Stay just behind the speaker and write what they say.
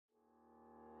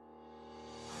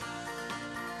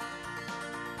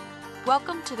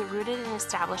Welcome to the Rooted and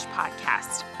Established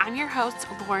podcast. I'm your host,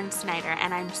 Lauren Snyder,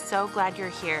 and I'm so glad you're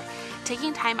here,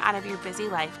 taking time out of your busy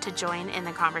life to join in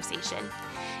the conversation.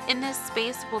 In this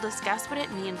space, we'll discuss what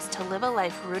it means to live a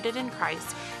life rooted in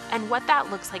Christ and what that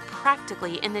looks like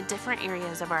practically in the different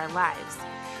areas of our lives.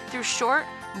 Through short,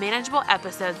 manageable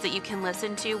episodes that you can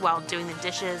listen to while doing the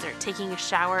dishes or taking a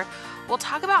shower, we'll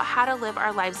talk about how to live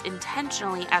our lives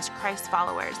intentionally as Christ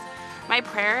followers. My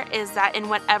prayer is that in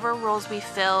whatever roles we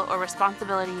fill or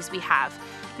responsibilities we have,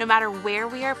 no matter where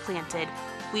we are planted,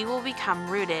 we will become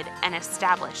rooted and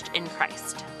established in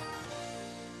Christ.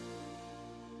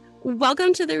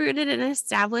 Welcome to the Rooted and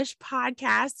Established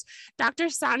podcast, Dr.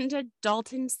 Sonda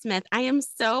Dalton-Smith. I am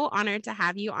so honored to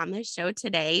have you on the show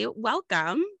today.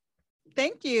 Welcome.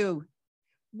 Thank you.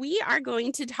 We are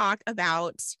going to talk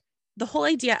about the whole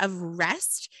idea of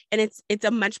rest, and it's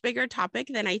a much bigger topic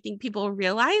than I think people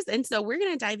realize. And so we're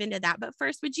going to dive into that. But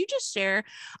first, would you just share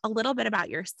a little bit about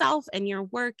yourself and your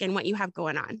work and what you have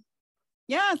going on?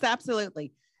 Yes,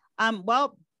 absolutely.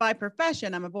 Well, by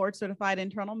profession, I'm a board certified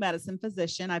internal medicine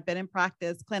physician. I've been in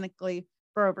practice clinically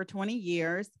for over 20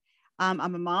 years. I'm a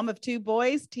mom of two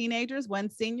boys, teenagers, one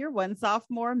senior, one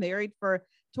sophomore, married for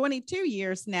 22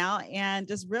 years now, and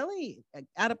just really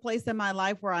at a place in my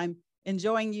life where I'm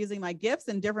enjoying using my gifts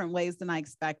in different ways than I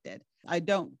expected. I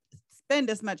don't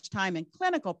spend as much time in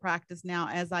clinical practice now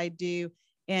as I do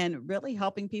in really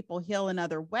helping people heal in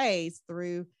other ways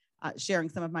through sharing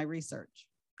some of my research.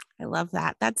 I love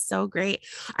that. That's so great.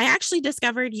 I actually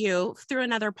discovered you through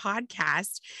another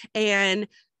podcast and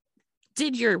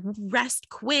did your rest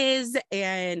quiz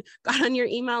and got on your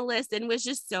email list and was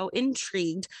just so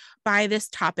intrigued by this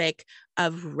topic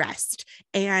of rest.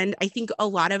 And I think a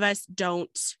lot of us don't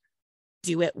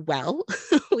do it well.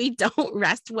 We don't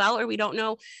rest well, or we don't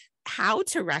know how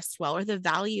to rest well or the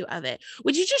value of it.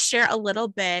 Would you just share a little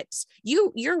bit?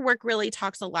 Your work really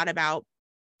talks a lot about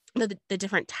the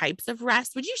different types of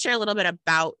rest. Would you share a little bit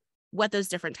about what those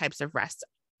different types of rest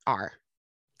are?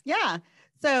 Yeah.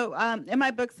 So in my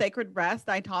book, Sacred Rest,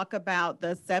 I talk about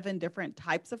the 7 different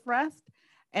types of rest.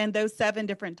 And those 7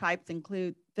 different types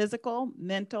include physical,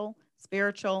 mental,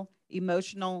 spiritual,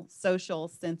 emotional, social,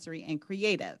 sensory, and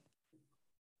creative.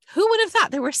 Who would have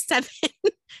thought there were 7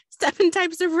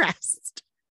 types of rest?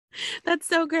 That's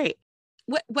so great.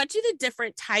 What do the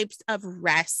different types of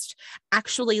rest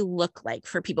actually look like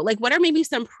for people? Like, what are maybe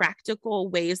some practical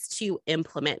ways to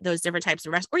implement those different types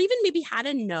of rest, or even maybe how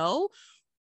to know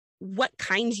what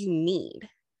kinds you need?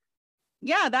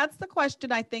 Yeah, that's the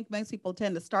question I think most people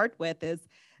tend to start with is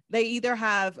they either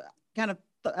have kind of,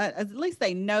 at least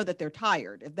they know that they're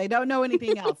tired. If they don't know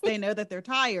anything else, they know that they're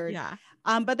tired. Yeah.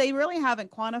 But they really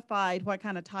haven't quantified what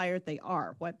kind of tired they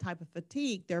are, what type of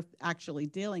fatigue they're actually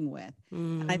dealing with.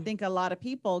 And I think a lot of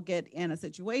people get in a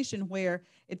situation where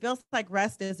it feels like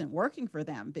rest isn't working for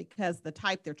them because the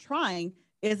type they're trying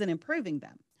isn't improving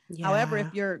them. Yeah. However,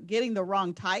 if you're getting the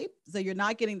wrong type, so you're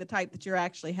not getting the type that you're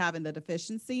actually having the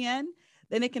deficiency in,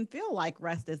 then it can feel like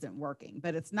rest isn't working.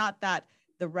 But it's not that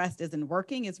the rest isn't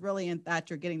working. It's really in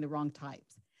that you're getting the wrong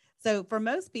types. So for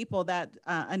most people, that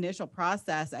initial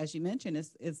process, as you mentioned,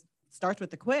 is starts with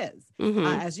the quiz.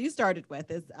 As you started with,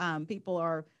 is people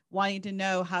are wanting to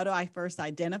know, how do I first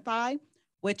identify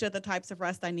which of the types of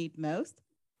rest I need most?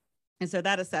 And so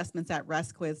that assessment's at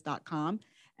restquiz.com.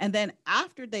 And then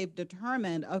after they've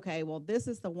determined, okay, well, this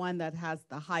is the one that has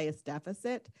the highest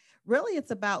deficit, really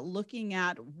it's about looking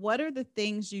at what are the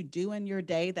things you do in your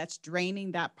day that's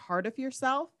draining that part of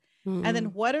yourself. And then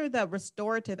what are the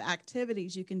restorative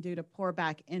activities you can do to pour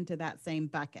back into that same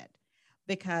bucket?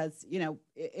 Because, you know,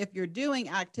 if you're doing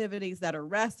activities that are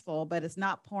restful, but it's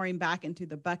not pouring back into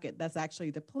the bucket that's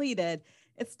actually depleted,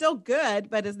 it's still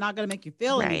good, but it's not going to make you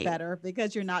feel any better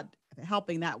because you're not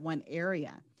helping that one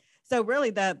area. So really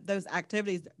those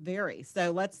activities vary. So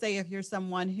let's say if you're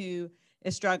someone who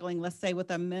is struggling, let's say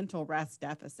with a mental rest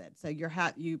deficit. So you're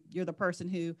the person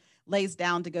who lays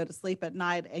down to go to sleep at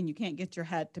night and you can't get your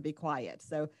head to be quiet.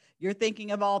 So you're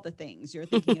thinking of all the things. You're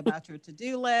thinking about your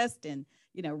to-do list and,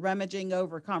 you know, rummaging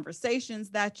over conversations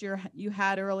that you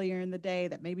had earlier in the day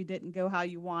that maybe didn't go how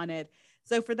you wanted.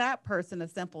 So for that person, a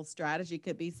simple strategy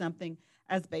could be something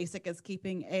as basic as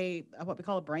keeping what we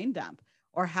call a brain dump,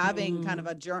 or having kind of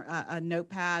a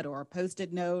notepad or a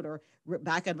Post-it note or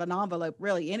back of an envelope,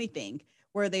 really anything,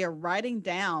 where they are writing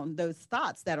down those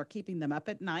thoughts that are keeping them up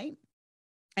at night.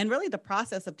 And really the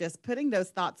process of just putting those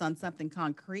thoughts on something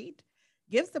concrete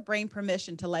gives the brain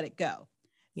permission to let it go.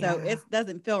 Yeah. So it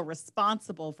doesn't feel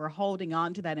responsible for holding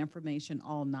on to that information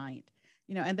all night.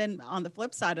 You know, and then on the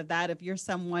flip side of that, if you're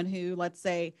someone who, let's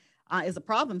say, is a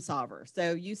problem solver.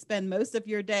 So you spend most of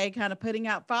your day kind of putting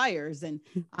out fires. And,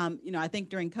 I think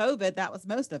during COVID, that was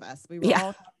most of us. We were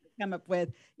all trying to come up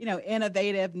with,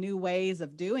 innovative new ways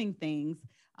of doing things,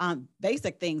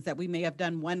 basic things that we may have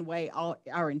done one way all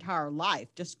our entire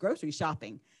life, just grocery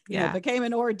shopping, became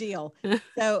an ordeal.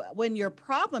 So when you're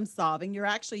problem solving, you're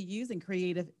actually using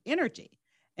creative energy.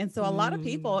 And so a lot of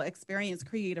people experience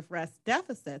creative rest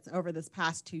deficits over this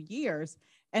past 2 years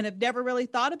and have never really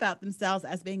thought about themselves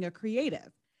as being a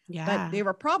creative. Yeah. But they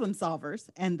were problem solvers,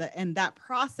 and that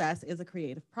process is a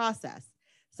creative process.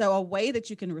 So a way that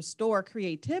you can restore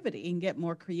creativity and get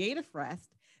more creative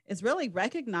rest is really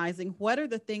recognizing what are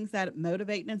the things that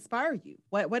motivate and inspire you.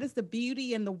 What is the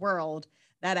beauty in the world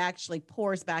that actually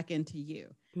pours back into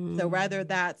you? So whether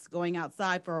that's going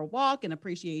outside for a walk and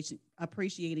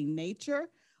appreciating nature,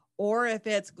 or if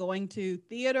it's going to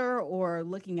theater or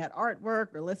looking at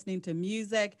artwork or listening to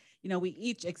music, we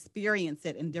each experience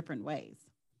it in different ways.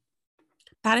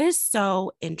 That is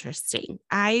so interesting.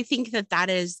 I think that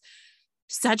is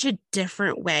such a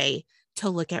different way to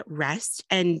look at rest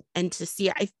and to see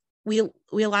it. We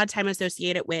a lot of time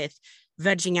associate it with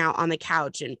vegging out on the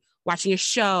couch and watching a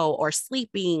show or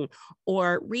sleeping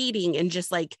or reading and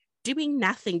just like doing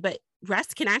nothing. But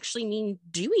rest can actually mean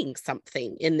doing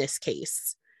something in this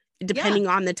case, depending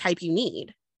on the type you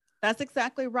need. That's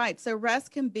exactly right. So rest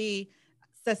can be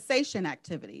cessation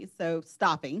activities. So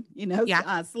stopping,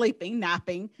 sleeping,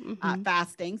 napping,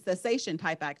 fasting, cessation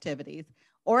type activities,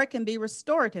 or it can be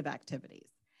restorative activities.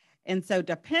 And so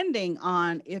depending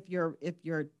on if you're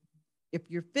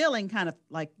feeling kind of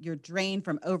like you're drained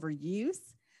from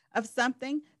overuse of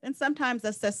something, then sometimes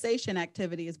a cessation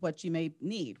activity is what you may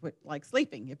need, like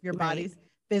sleeping. If your body's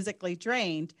physically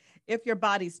drained, if your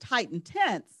body's tight and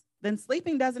tense, then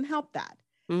sleeping doesn't help that.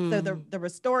 So the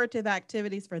restorative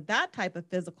activities for that type of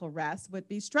physical rest would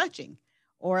be stretching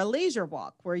or a leisure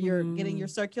walk where you're getting your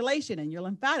circulation and your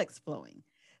lymphatics flowing.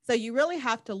 So you really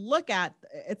have to look at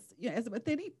it's, as with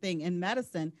anything in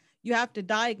medicine, you have to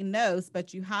diagnose,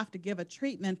 but you have to give a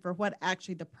treatment for what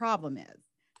actually the problem is.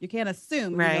 You can't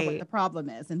assume you know what the problem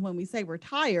is. And when we say we're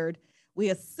tired, we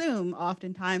assume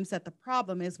oftentimes that the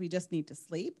problem is we just need to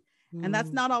sleep. And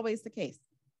that's not always the case.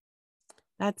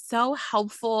 That's so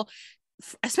helpful.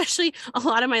 Especially a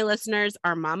lot of my listeners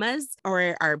are mamas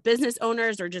or are business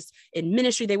owners or just in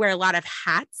ministry. They wear a lot of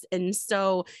hats. And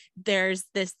so there's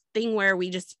this thing where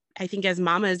I think as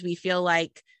mamas, we feel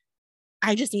like,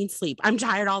 I just need sleep. I'm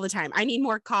tired all the time. I need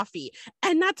more coffee.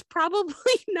 And that's probably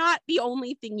not the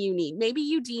only thing you need. Maybe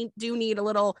you do need a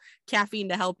little caffeine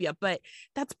to help you, but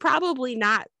that's probably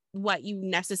not what you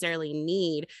necessarily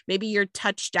need. Maybe you're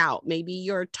touched out. Maybe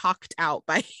you're talked out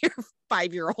by your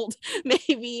 5-year-old.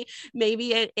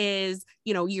 Maybe it is,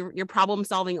 you're problem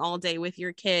solving all day with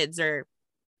your kids or,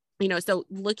 so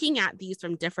looking at these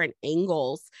from different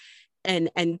angles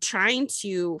and trying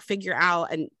to figure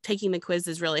out, and taking the quiz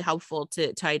is really helpful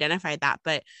to identify that,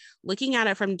 but looking at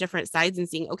it from different sides and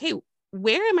seeing, okay,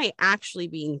 where am I actually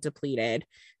being depleted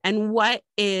and what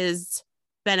is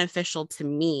beneficial to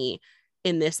me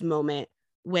in this moment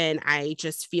when I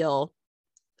just feel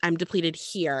I'm depleted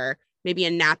here. Maybe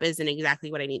a nap isn't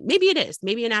exactly what I need. Maybe it is.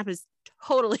 Maybe a nap is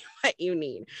totally what you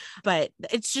need, but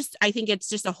I think it's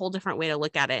just a whole different way to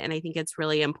look at it. And I think it's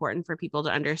really important for people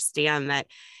to understand that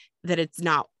it's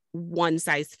not one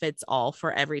size fits all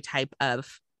for every type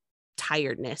of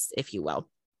tiredness, if you will.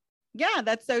 Yeah,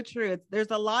 that's so true.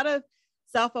 There's a lot of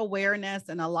self-awareness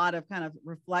and a lot of kind of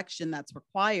reflection that's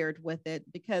required with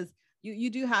it, because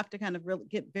you do have to kind of really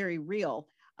get very real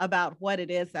about what it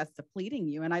is that's depleting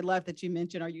you. And I love that you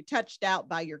mentioned, are you touched out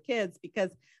by your kids? Because,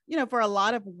 for a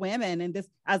lot of women, and this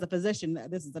as a physician,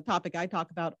 this is a topic I talk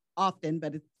about often,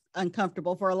 but it's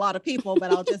uncomfortable for a lot of people,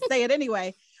 but I'll just say it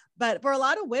anyway. But for a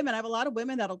lot of women, I have a lot of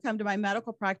women that'll come to my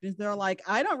medical practice. They're like,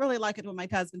 I don't really like it when my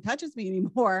husband touches me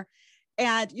anymore.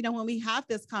 And, when we have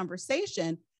this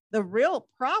conversation, the real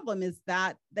problem is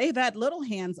that they've had little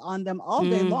hands on them all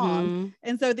day long.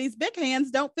 And so these big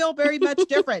hands don't feel very much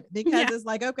different because it's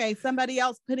like, okay, somebody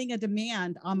else putting a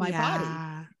demand on my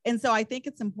body. And so I think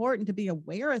it's important to be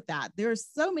aware of that. There's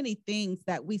so many things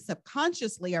that we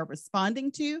subconsciously are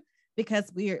responding to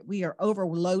because we are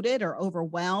overloaded or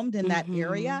overwhelmed in that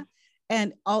area.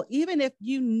 And even if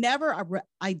you never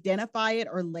identify it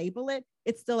or label it,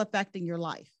 it's still affecting your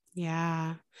life.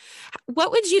 Yeah.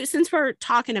 What would you, since we're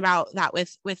talking about that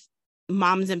with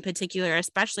moms in particular,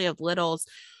 especially of littles,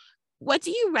 what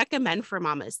do you recommend for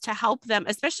mamas to help them,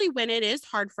 especially when it is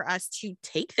hard for us to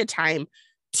take the time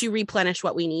to replenish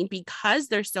what we need because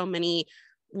there's so many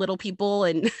little people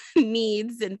and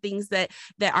needs and things that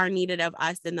are needed of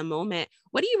us in the moment.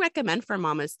 What do you recommend for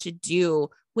mamas to do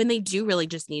when they do really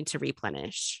just need to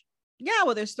replenish? Yeah,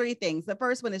 well, there's three things. The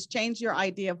first one is change your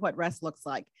idea of what rest looks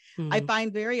like. I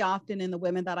find very often in the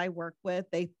women that I work with,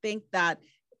 they think that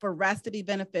for rest to be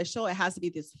beneficial, it has to be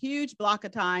this huge block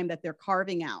of time that they're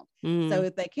carving out. So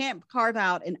if they can't carve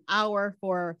out an hour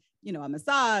for, you know, a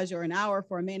massage or an hour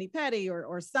for a mani-pedi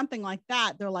or something like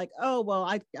that, they're like, oh, well,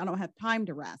 I don't have time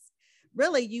to rest.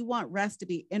 Really, you want rest to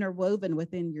be interwoven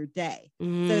within your day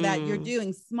so that you're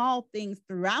doing small things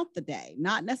throughout the day,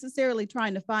 not necessarily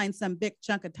trying to find some big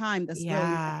chunk of time that's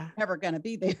really never going to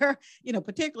be there, you know,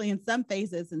 particularly in some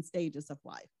phases and stages of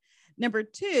life. Number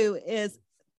two is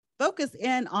focus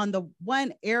in on the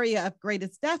one area of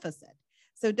greatest deficit.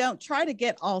 So don't try to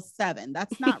get all 7.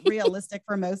 That's not realistic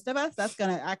for most of us. That's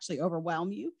going to actually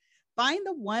overwhelm you. Find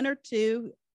the 1 or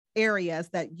 2 areas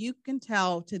that you can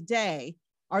tell today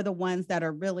are the ones that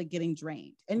are really getting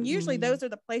drained. And usually those are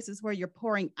the places where you're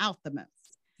pouring out the most.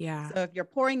 Yeah. So if you're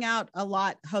pouring out a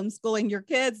lot homeschooling your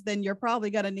kids, then you're probably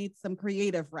going to need some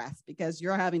creative rest because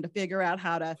you're having to figure out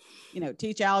how to, you know,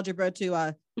 teach algebra to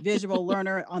a visual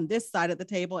learner on this side of the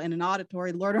table and an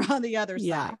auditory learner on the other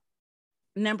side.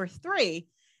 Number 3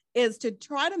 is to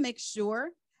try to make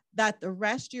sure that the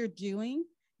rest you're doing,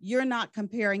 you're not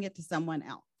comparing it to someone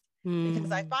else.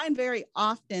 Because I find very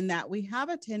often that we have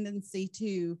a tendency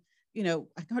to, you know,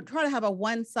 try to have a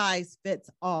one size fits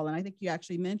all. And I think you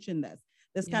actually mentioned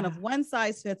this kind of one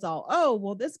size fits all. Oh,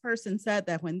 well, this person said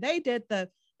that when they did the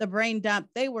brain dump,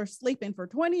 they were sleeping for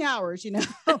 20 hours, you know?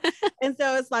 And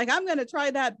so it's like, I'm going to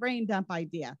try that brain dump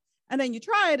idea. And then you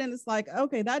try it and it's like,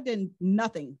 okay, that did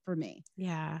nothing for me.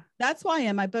 Yeah. That's why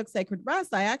in my book, Sacred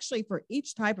Rest, I actually, for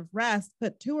each type of rest,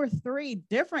 put 2 or 3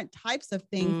 different types of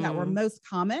things that were most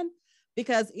common,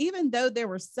 because even though there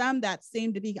were some that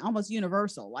seemed to be almost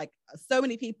universal, like so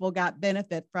many people got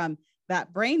benefit from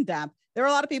that brain dump, there were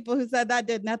a lot of people who said that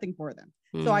did nothing for them.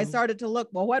 So I started to look,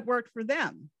 well, what worked for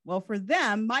them? Well, for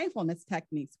them, mindfulness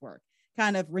techniques work.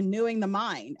 Kind of renewing the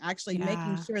mind, actually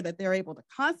making sure that they're able to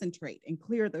concentrate and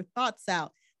clear their thoughts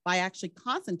out by actually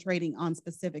concentrating on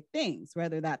specific things,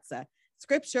 whether that's a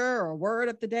scripture or a word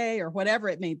of the day or whatever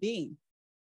it may be.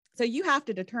 So you have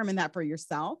to determine that for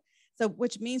yourself. So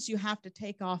which means you have to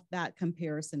take off that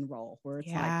comparison role where it's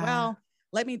like, well,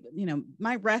 let me, you know,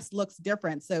 my rest looks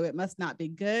different, so it must not be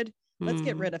good. Let's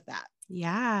get rid of that.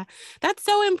 Yeah, that's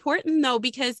so important though,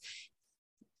 because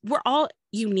we're all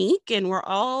unique and we're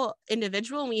all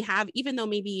individual, and we have, even though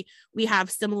maybe we have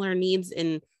similar needs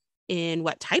in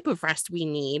what type of rest we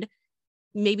need,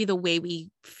 maybe the way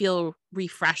we feel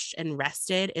refreshed and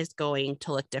rested is going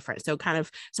to look different. So kind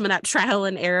of some of that trial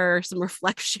and error, some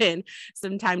reflection,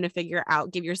 some time to figure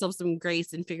out, give yourself some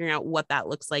grace in figuring out what that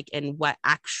looks like and what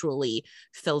actually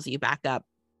fills you back up.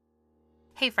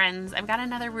 Hey friends, I've got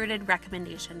another rooted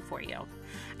recommendation for you.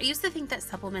 I used to think that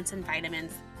supplements and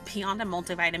vitamins, beyond a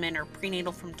multivitamin or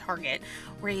prenatal from Target,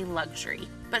 were a luxury.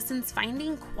 But since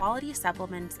finding quality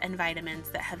supplements and vitamins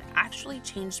that have actually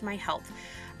changed my health,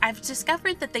 I've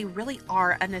discovered that they really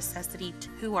are a necessity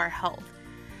to our health.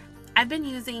 I've been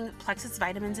using Plexus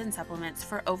vitamins and supplements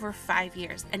for over 5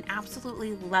 years and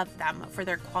absolutely love them for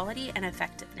their quality and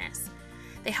effectiveness.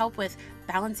 They help with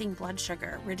balancing blood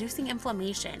sugar, reducing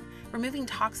inflammation, removing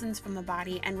toxins from the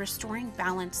body, and restoring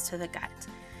balance to the gut.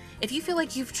 If you feel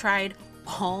like you've tried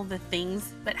all the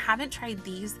things but haven't tried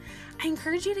these, I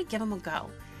encourage you to give them a go.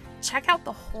 Check out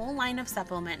the whole line of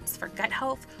supplements for gut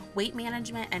health, weight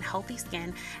management, and healthy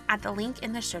skin at the link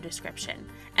in the show description.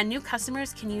 And new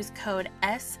customers can use code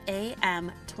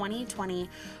SAM2020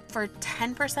 for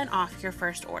 10% off your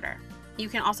first order. You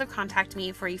can also contact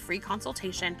me for a free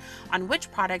consultation on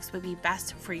which products would be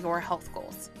best for your health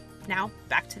goals. Now,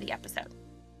 back to the episode.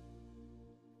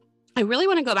 I really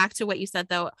want to go back to what you said,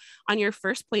 though, on your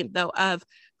first point, though, of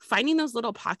finding those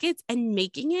little pockets and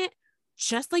making it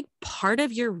just like part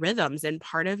of your rhythms and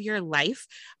part of your life.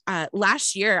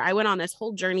 Last year, I went on this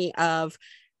whole journey of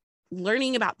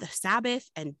learning about the Sabbath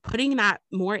and putting that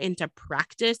more into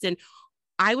practice. And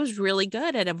I was really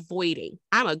good at avoiding.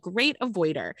 I'm a great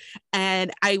avoider.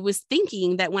 And I was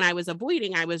thinking that when I was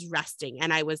avoiding, I was resting,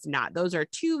 and I was not. Those are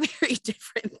two very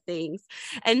different things.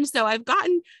 And so I've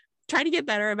try to get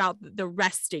better about the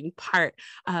resting part.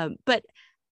 But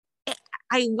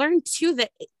I learned too that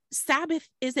Sabbath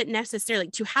isn't necessarily,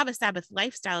 to have a Sabbath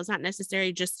lifestyle is not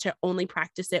necessarily just to only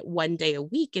practice it one day a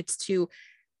week. It's to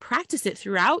practice it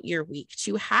throughout your week,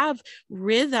 to have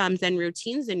rhythms and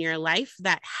routines in your life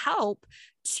that help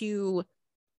to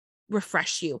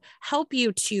refresh you, help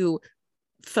you to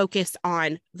focus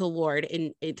on the Lord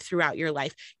in throughout your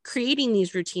life, creating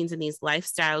these routines and these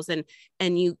lifestyles.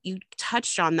 And you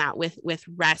touched on that with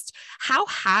rest. How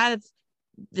have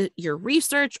your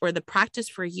research or the practice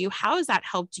for you, how has that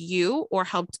helped you or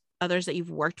helped others that you've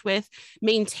worked with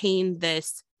maintain the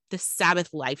Sabbath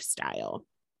lifestyle?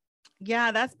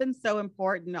 Yeah, that's been so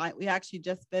important. We actually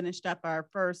just finished up our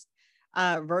first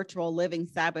virtual living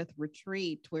Sabbath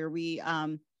retreat where we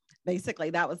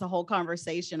basically that was the whole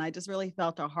conversation. I just really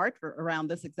felt a heart around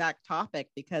this exact topic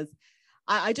because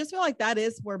I just feel like that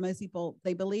is where most people,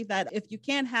 they believe that if you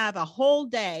can't have a whole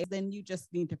day, then you just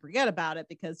need to forget about it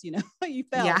because, you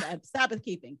failed at Sabbath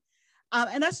keeping.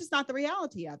 And that's just not the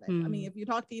reality of it. I mean, if you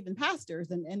talk to even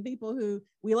pastors and people who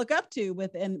we look up to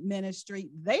within ministry,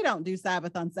 they don't do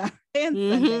Sabbath on Saturday and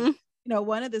Sunday.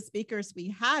 One of the speakers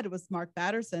we had was Mark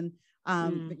Batterson,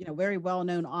 very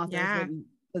well-known author, written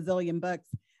a bazillion books.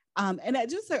 And it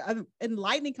just an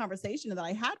enlightening conversation that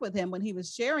I had with him when he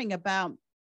was sharing about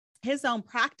his own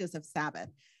practice of Sabbath.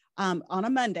 On a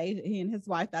Monday, he and his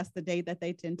wife, that's the day that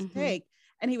they tend to take.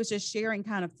 And he was just sharing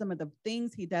kind of some of the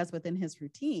things he does within his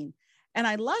routine. And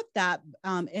I love that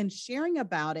in sharing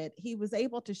about it, he was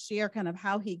able to share kind of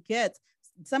how he gets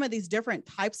some of these different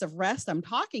types of rest I'm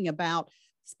talking about,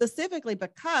 specifically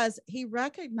because he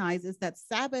recognizes that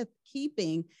Sabbath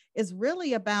keeping is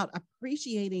really about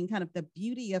appreciating kind of the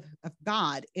beauty of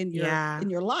God in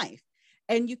your life.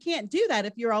 And you can't do that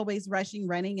if you're always rushing,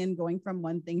 running, and going from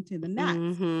one thing to the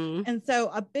next. And so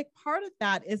a big part of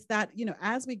that is that,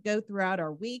 as we go throughout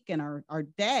our week and our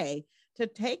day, to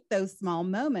take those small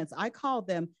moments, I call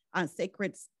them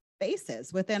sacred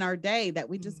spaces within our day, that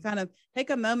we just kind of take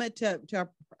a moment to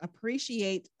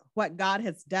appreciate what God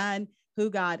has done, who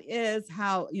God is,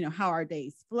 how our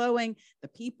day's flowing, the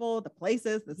people, the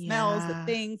places, the smells, the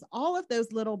things, all of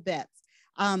those little bits.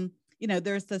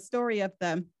 There's the story of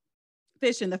the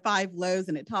fish and the 5 loaves,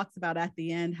 and it talks about at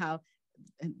the end how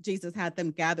Jesus had them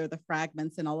gather the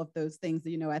fragments and all of those things,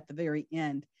 at the very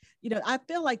end. I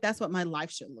feel like that's what my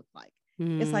life should look like.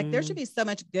 It's like there should be so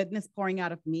much goodness pouring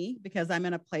out of me because I'm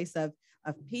in a place of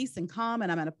peace and calm,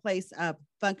 and I'm in a place of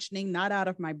functioning, not out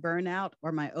of my burnout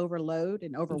or my overload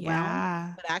and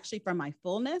overwhelm, but actually from my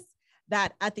fullness,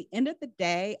 that at the end of the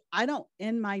day, I don't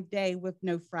end my day with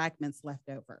no fragments left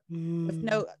over, with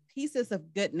no pieces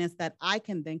of goodness that I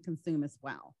can then consume as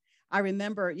well. I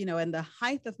remember, in the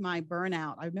height of my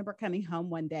burnout, I remember coming home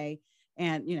one day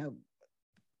and,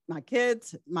 my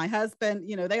kids, my husband,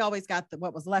 they always got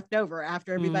what was left over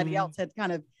after everybody else had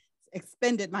kind of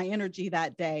expended my energy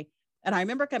that day. And I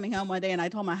remember coming home one day and I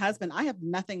told my husband, I have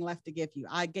nothing left to give you.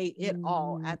 I gave it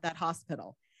all at that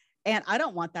hospital. And I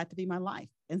don't want that to be my life.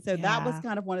 And so that was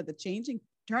kind of one of the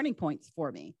turning points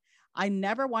for me. I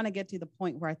never want to get to the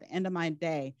point where at the end of my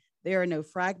day, there are no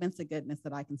fragments of goodness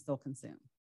that I can still consume.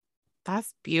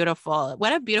 That's beautiful.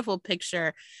 What a beautiful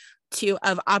picture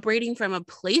of operating from a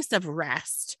place of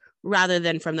rest rather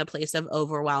than from the place of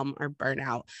overwhelm or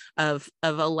burnout, of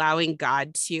allowing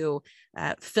God to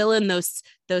fill in those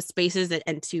spaces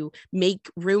and to make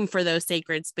room for those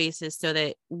sacred spaces so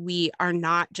that we are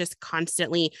not just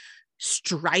constantly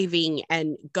striving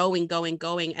and going,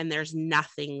 and there's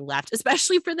nothing left,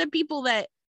 especially for the people that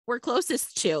we're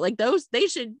closest to. Like they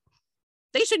should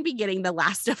be getting the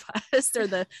last of us, or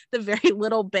the very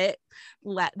little bit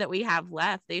that we have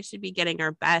left. They should be getting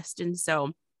our best. And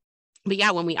so, but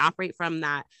yeah, when we operate from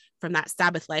that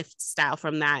Sabbath lifestyle,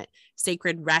 from that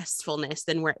sacred restfulness,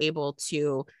 then we're able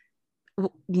to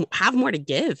have more to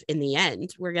give in the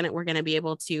end. We're going to be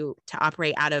able to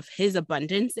operate out of his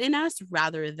abundance in us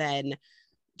rather than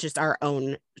just our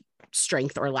own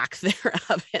strength or lack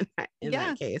thereof in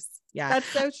that case. Yeah. That's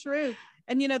so true.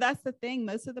 And, that's the thing.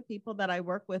 Most of the people that I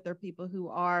work with are people who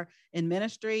are in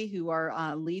ministry, who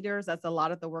are leaders. That's a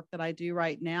lot of the work that I do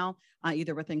right now,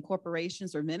 either within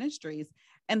corporations or ministries.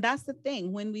 And that's the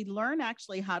thing. When we learn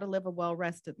actually how to live a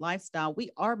well-rested lifestyle, we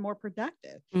are more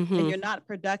productive. And you're not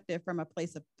productive from a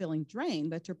place of feeling drained,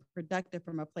 but you're productive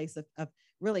from a place of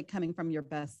really coming from your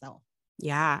best self.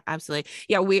 Yeah, absolutely.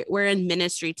 Yeah, we're in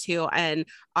ministry too. And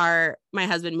my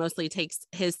husband mostly takes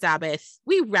his Sabbath.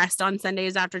 We rest on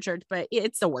Sundays after church, but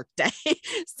it's a work day.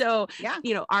 So,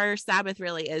 our Sabbath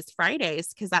really is Fridays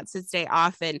because that's his day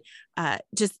off. And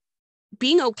just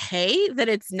being okay that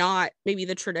it's not maybe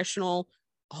the traditional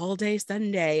all day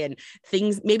Sunday and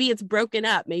things, maybe it's broken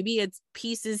up, maybe it's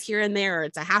pieces here and there, or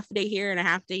it's a half day here and a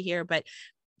half day here. But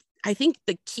I think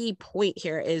the key point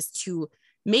here is to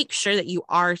make sure that you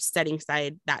are setting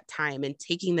aside that time and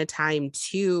taking the time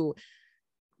to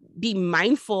be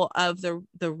mindful of the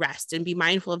rest and be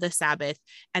mindful of the Sabbath.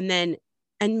 And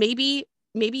maybe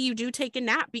you do take a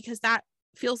nap because that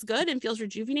feels good and feels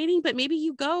rejuvenating, but maybe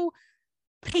you go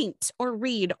paint or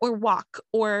read or walk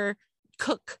or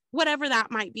cook, whatever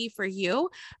that might be for you,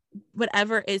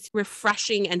 whatever is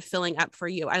refreshing and filling up for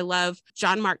you. I love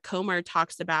John Mark Comer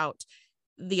talks about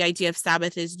the idea of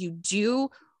Sabbath is you do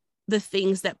the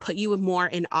things that put you more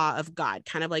in awe of God,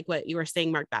 kind of like what you were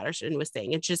saying, Mark Batterson was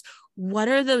saying. It's just, what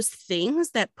are those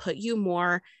things that put you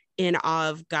more in awe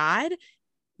of God?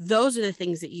 Those are the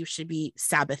things that you should be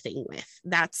Sabbathing with.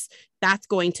 That's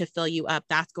going to fill you up.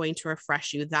 That's going to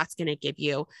refresh you. That's going to give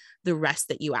you the rest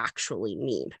that you actually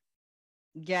need.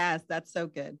 Yes, that's so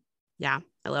good. Yeah,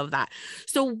 I love that.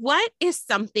 So what is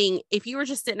something, if you were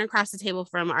just sitting across the table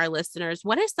from our listeners,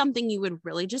 what is something you would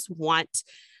really just want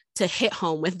to hit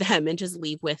home with them and just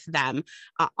leave with them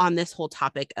on this whole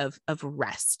topic of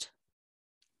rest?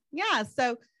 Yeah.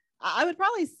 So I would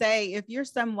probably say if you're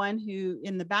someone who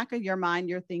in the back of your mind,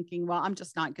 you're thinking, well, I'm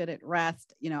just not good at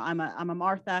rest. You know, I'm a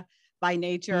Martha by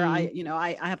nature.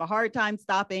 I have a hard time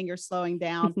stopping or slowing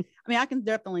down. I mean, I can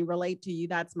definitely relate to you.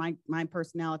 That's my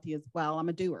personality as well. I'm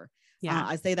a doer. Yeah.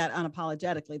 I say that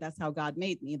unapologetically. That's how God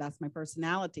made me. That's my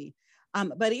personality.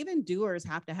 But even doers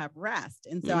have to have rest.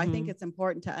 And so I think it's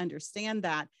important to understand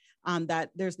that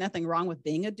there's nothing wrong with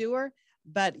being a doer,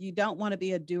 but you don't want to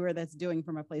be a doer that's doing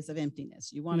from a place of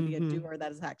emptiness. You want to be a doer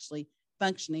that is actually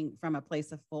functioning from a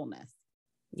place of fullness.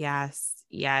 Yes.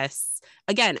 Yes.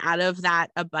 Again, out of that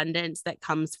abundance that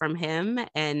comes from him,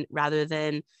 and rather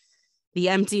than the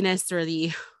emptiness or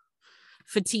the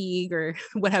fatigue or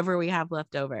whatever we have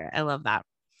left over. I love that.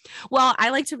 Well, I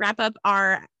like to wrap up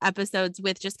our episodes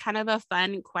with just kind of a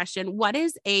fun question. What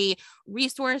is a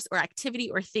resource or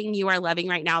activity or thing you are loving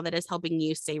right now that is helping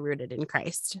you stay rooted in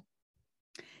Christ?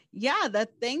 Yeah, the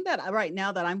thing that right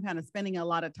now that I'm kind of spending a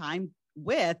lot of time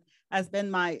with has been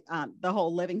my the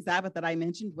whole Living Sabbath that I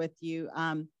mentioned with you.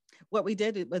 What we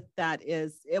did with that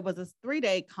is it was a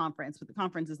 3-day conference, but the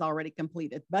conference is already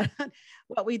completed. But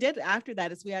what we did after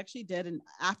that is we actually did an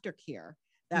aftercare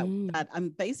that I'm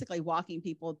basically walking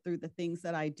people through the things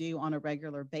that I do on a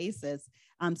regular basis.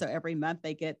 So every month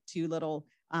they get 2 little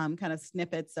kind of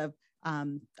snippets of,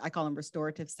 I call them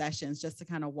restorative sessions, just to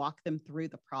kind of walk them through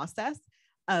the process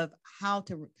of how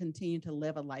to continue to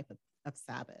live a life of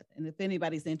Sabbath. And if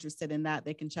anybody's interested in that,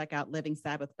 they can check out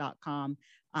livingsabbath.com.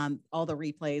 All the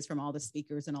replays from all the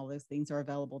speakers and all those things are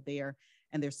available there,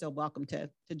 and they're still welcome to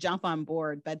jump on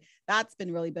board. But that's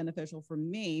been really beneficial for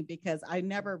me because I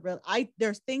never really,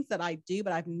 there's things that I do,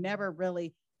 but I've never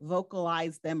really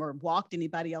vocalized them or walked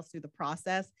anybody else through the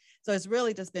process. So it's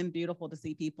really just been beautiful to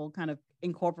see people kind of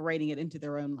incorporating it into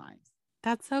their own lives.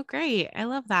 That's so great. I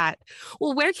love that.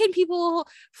 Well, where can people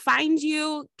find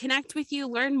you, connect with you,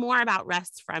 learn more about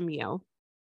rest from you?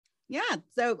 Yeah.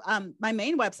 So my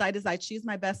main website is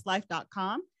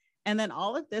ichoosemybestlife.com. And then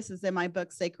all of this is in my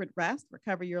book, Sacred Rest,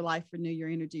 Recover Your Life, Renew Your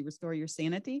Energy, Restore Your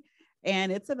Sanity.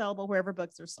 And it's available wherever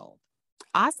books are sold.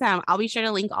 Awesome. I'll be sure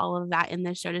to link all of that in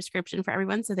the show description for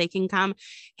everyone so they can come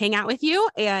hang out with you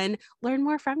and learn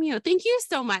more from you. Thank you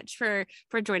so much for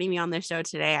joining me on the show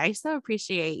today. I so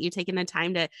appreciate you taking the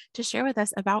time to share with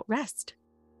us about rest.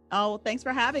 Oh, thanks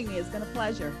for having me. It's been a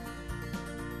pleasure.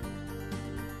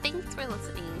 Thanks for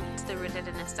listening to the Rooted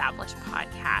and Established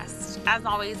podcast. As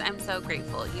always, I'm so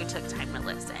grateful you took time to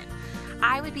listen.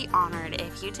 I would be honored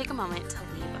if you take a moment to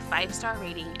leave a 5-star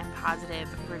rating and positive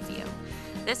review.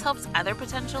 This helps other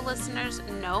potential listeners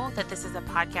know that this is a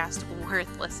podcast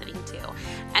worth listening to.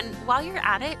 And while you're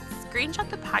at it, screenshot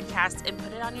the podcast and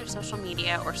put it on your social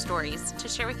media or stories to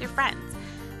share with your friends.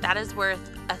 That is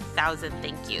worth 1,000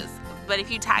 thank yous. But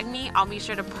if you tag me, I'll be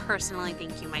sure to personally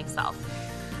thank you myself.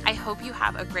 I hope you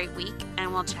have a great week,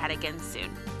 and we'll chat again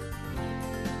soon.